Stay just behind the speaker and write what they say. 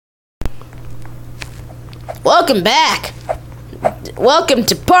Welcome back. Welcome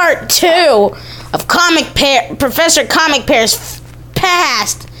to part 2 of Professor COMICPEAR's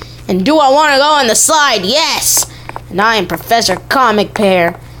past. And do I want to go on the slide? Yes. And I am Professor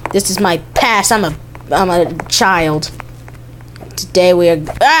COMICPEAR. This is my past. I'm a child. Today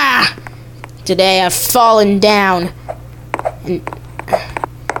Today I've fallen down. And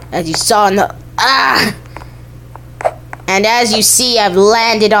as you saw in the and as you see, I've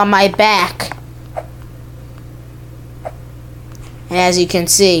landed on my back. And as you can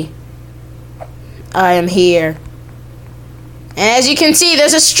see, I am here. And as you can see,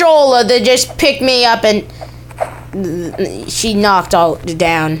 there's a stroller that just picked me up and she knocked all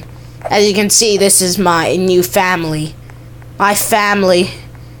down. As you can see, this is my new family. My family.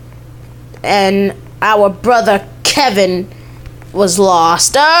 And our brother Kevin was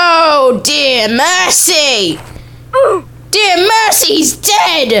lost. Oh, dear mercy! Dear mercy, he's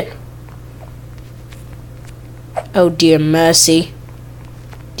dead! Oh, dear mercy.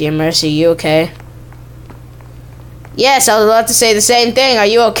 Dear mercy, you okay? Yes, I was about to say the same thing. Are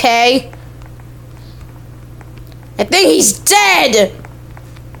you okay? I think he's dead!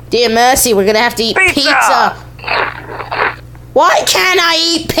 Dear mercy, we're gonna have to eat pizza. Why can't I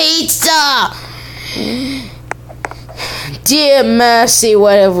eat pizza? Dear mercy,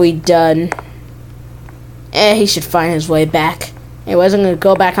 what have we done? He should find his way back. Anyways, I'm gonna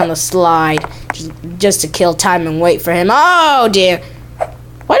go back on the slide just to kill time and wait for him. Oh dear!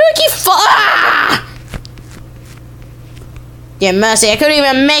 Why do I keep Dear mercy, I couldn't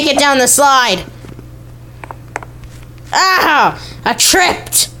even make it down the slide. Ah! I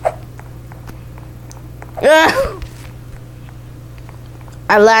tripped.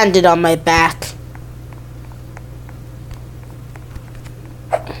 I landed on my back.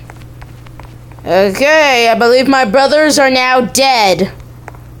 Okay, I believe my brothers are now dead.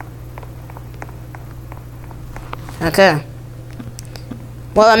 Okay.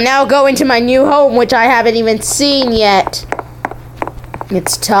 Well, I'm now going to my new home, which I haven't even seen yet.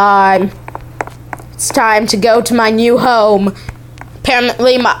 It's time. It's time to go to my new home.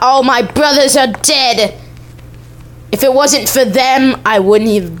 Apparently, all my brothers are dead. If it wasn't for them, I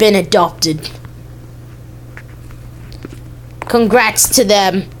wouldn't have been adopted. Congrats to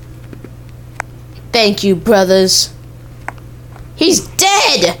them. Thank you, brothers. He's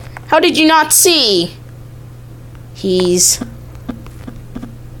dead! How did you not see? He's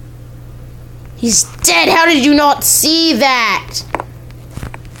dead! How did you not see that?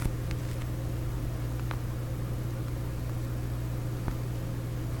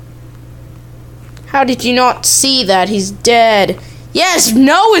 How did you not see that? He's dead. Yes,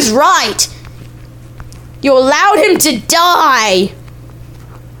 no is right! You allowed him to die!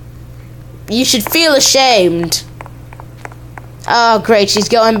 You should feel ashamed. Oh, great. She's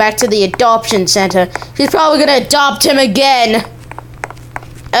going back to the adoption center. She's probably gonna adopt him again.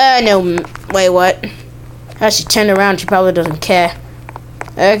 No. Wait, what? As she turned around, she probably doesn't care.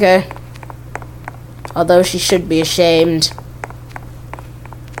 Okay. Although she should be ashamed.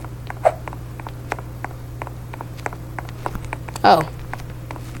 Oh.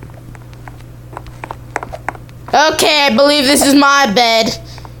 Okay, I believe this is my bed.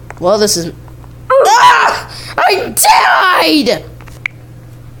 Well, this is... Ah! I died!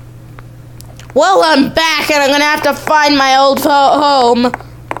 Well, I'm back and I'm gonna have to find my old home.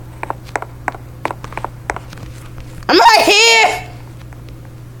 I'm right here!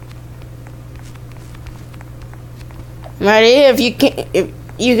 I'm right here if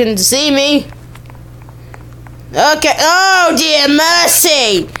you can see me. Okay. Oh, dear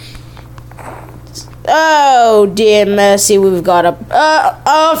mercy! Oh, dear mercy, we've got a...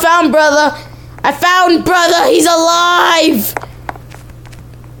 I found brother! I found brother! He's alive!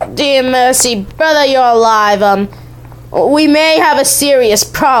 Dear mercy, brother, you're alive. We may have a serious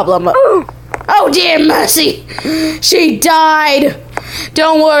problem. Oh, dear mercy! She died!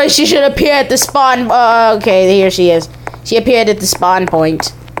 Don't worry, she should appear at the spawn... okay, here she is. She appeared at the spawn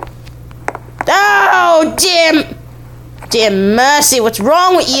point. Oh, dear mercy, what's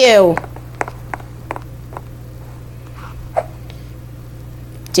wrong with you?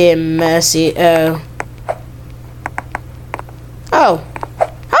 Dear mercy, oh. Oh.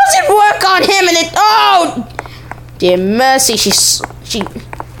 How does it work on him and it... Oh! Dear mercy, she...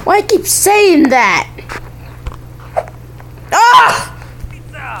 Why I keep saying that? Ah!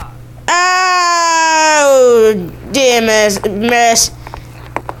 Oh! Dear mercy.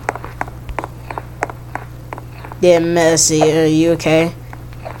 Dear mercy, are you okay?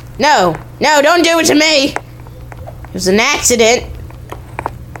 No, don't do it to me! It was an accident.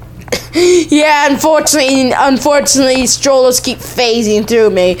 Yeah, unfortunately, strollers keep phasing through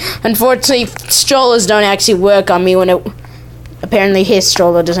me. Unfortunately, strollers don't actually work on me apparently his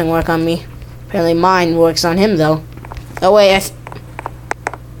stroller doesn't work on me. Apparently mine works on him, though. Oh, wait,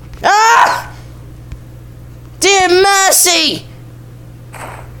 ah! Dear mercy!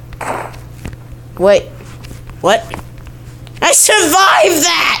 Wait, what? I survived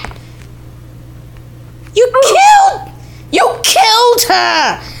that! You killed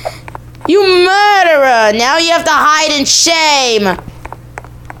her! You murderer! Now you have to hide in shame.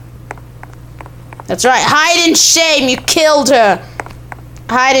 That's right, hide in shame. You killed her.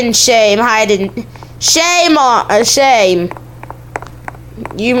 Hide in shame. Shame.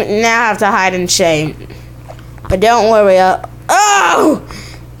 You now have to hide in shame. But don't worry. Oh,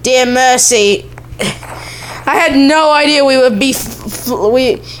 dear mercy! I had no idea we would be.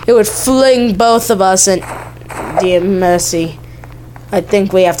 It would fling both of us, and dear mercy. I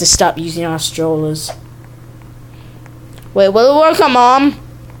think we have to stop using our strollers. Wait, will it work on Mom?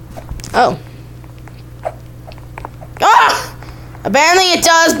 Oh. Ah! Apparently it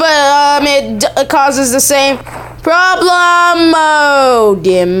does, but it causes the same problem. Oh,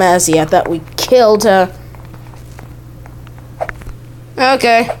 dear mercy. I thought we killed her.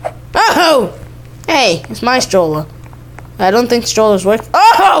 Okay. Oh! Hey, it's my stroller. I don't think strollers work.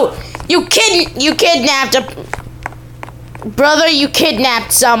 Oh! You kidnapped a... Brother, you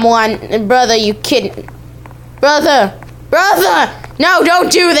kidnapped someone. Brother, Brother! No,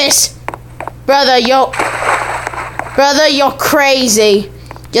 don't do this! Brother, you're crazy.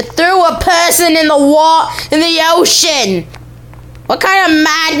 You threw a person in the ocean. What kind of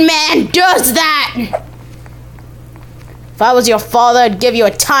madman does that? If I was your father, I'd give you a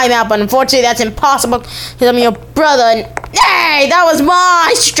timeout, but unfortunately that's impossible because I'm your brother. And hey, that was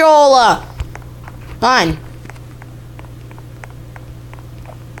my stroller. Fine.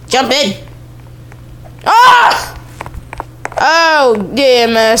 Jump in. Ah! Oh, dear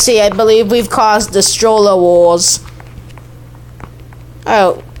mercy, I believe we've caused the stroller wars.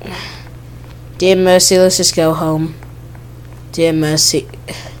 Oh. Dear mercy, let's just go home. Dear mercy.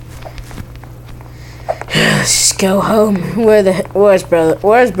 Let's just go home. Where's brother?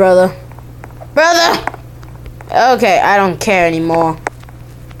 Where's brother? Brother! Okay, I don't care anymore.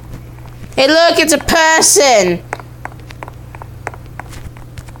 Hey, look, it's a person!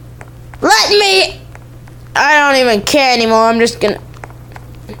 Let me... I don't even care anymore. I'm just gonna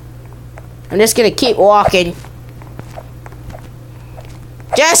keep walking.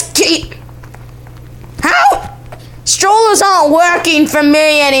 Just keep... How? Strollers aren't working for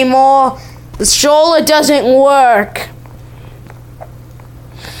me anymore. The stroller doesn't work.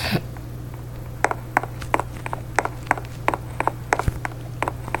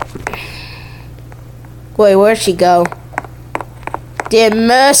 Wait, where'd she go? Dear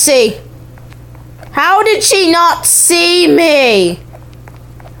mercy. How did she not see me?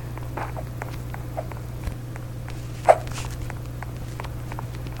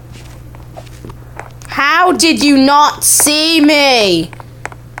 How did you not see me?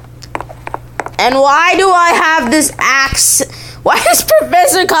 And why do I have this accent? Why does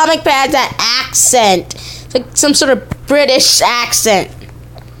Professor COMICPEAR have that accent? It's like some sort of British accent.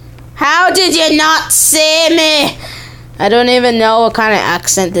 How did you not see me? I don't even know what kind of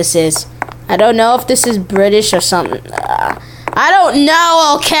accent this is. I don't know if this is British or something. I don't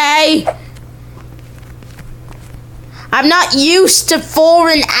know, okay? I'm not used to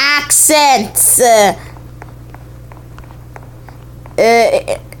foreign accents.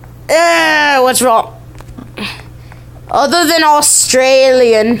 What's wrong? Other than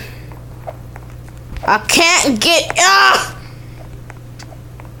Australian, I can't get...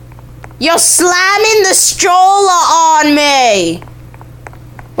 You're slamming the stroller on me!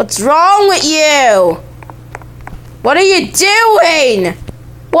 What's wrong with you? What are you doing?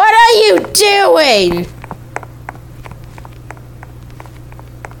 What are you doing?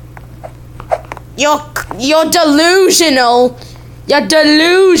 You're delusional. You're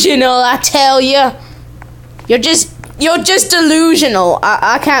delusional, I tell you. You're just delusional.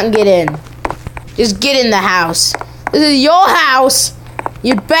 I can't get in. Just get in the house. This is your house.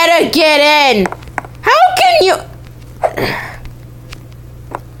 You'd better get in. How can you...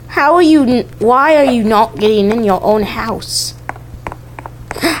 Why are you not getting in your own house?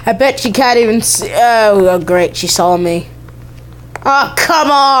 I bet she can't even see... Oh, great, she saw me. Oh,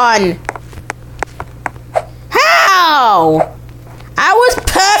 come on. How? I was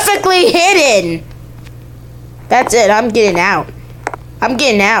perfectly hidden. That's it, I'm getting out. I'm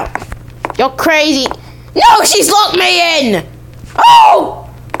getting out. You're crazy. No, she's locked me in. Oh!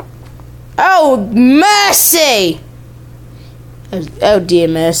 Oh, mercy. Oh, dear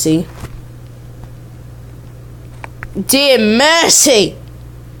mercy. Dear mercy!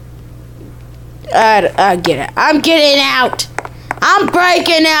 I get it. I'm getting out! I'm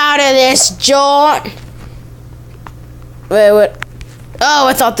breaking out of this joint! Wait, what? Oh,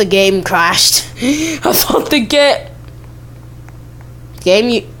 I thought the game crashed. I thought the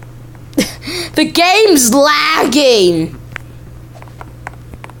the game's lagging!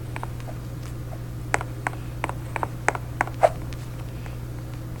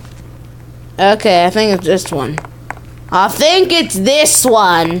 Okay, I think it's this one. I think it's this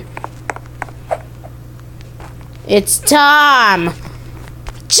one. It's time.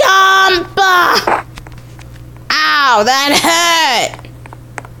 Jump! Ow, that hurt!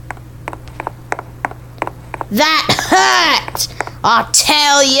 That hurt! I'll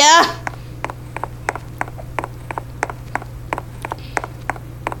tell ya!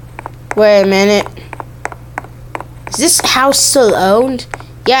 Wait a minute. Is this house still owned?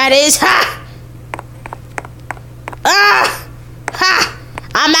 Yeah, it is. Ha! Ah! Ha!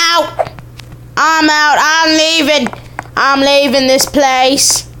 I'm out! I'm out. I'm leaving. I'm leaving this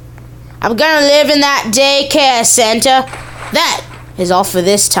place. I'm gonna live in that daycare center. That is all for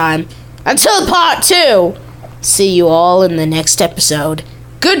this time. Until part 2. See you all in the next episode.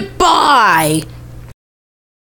 Goodbye!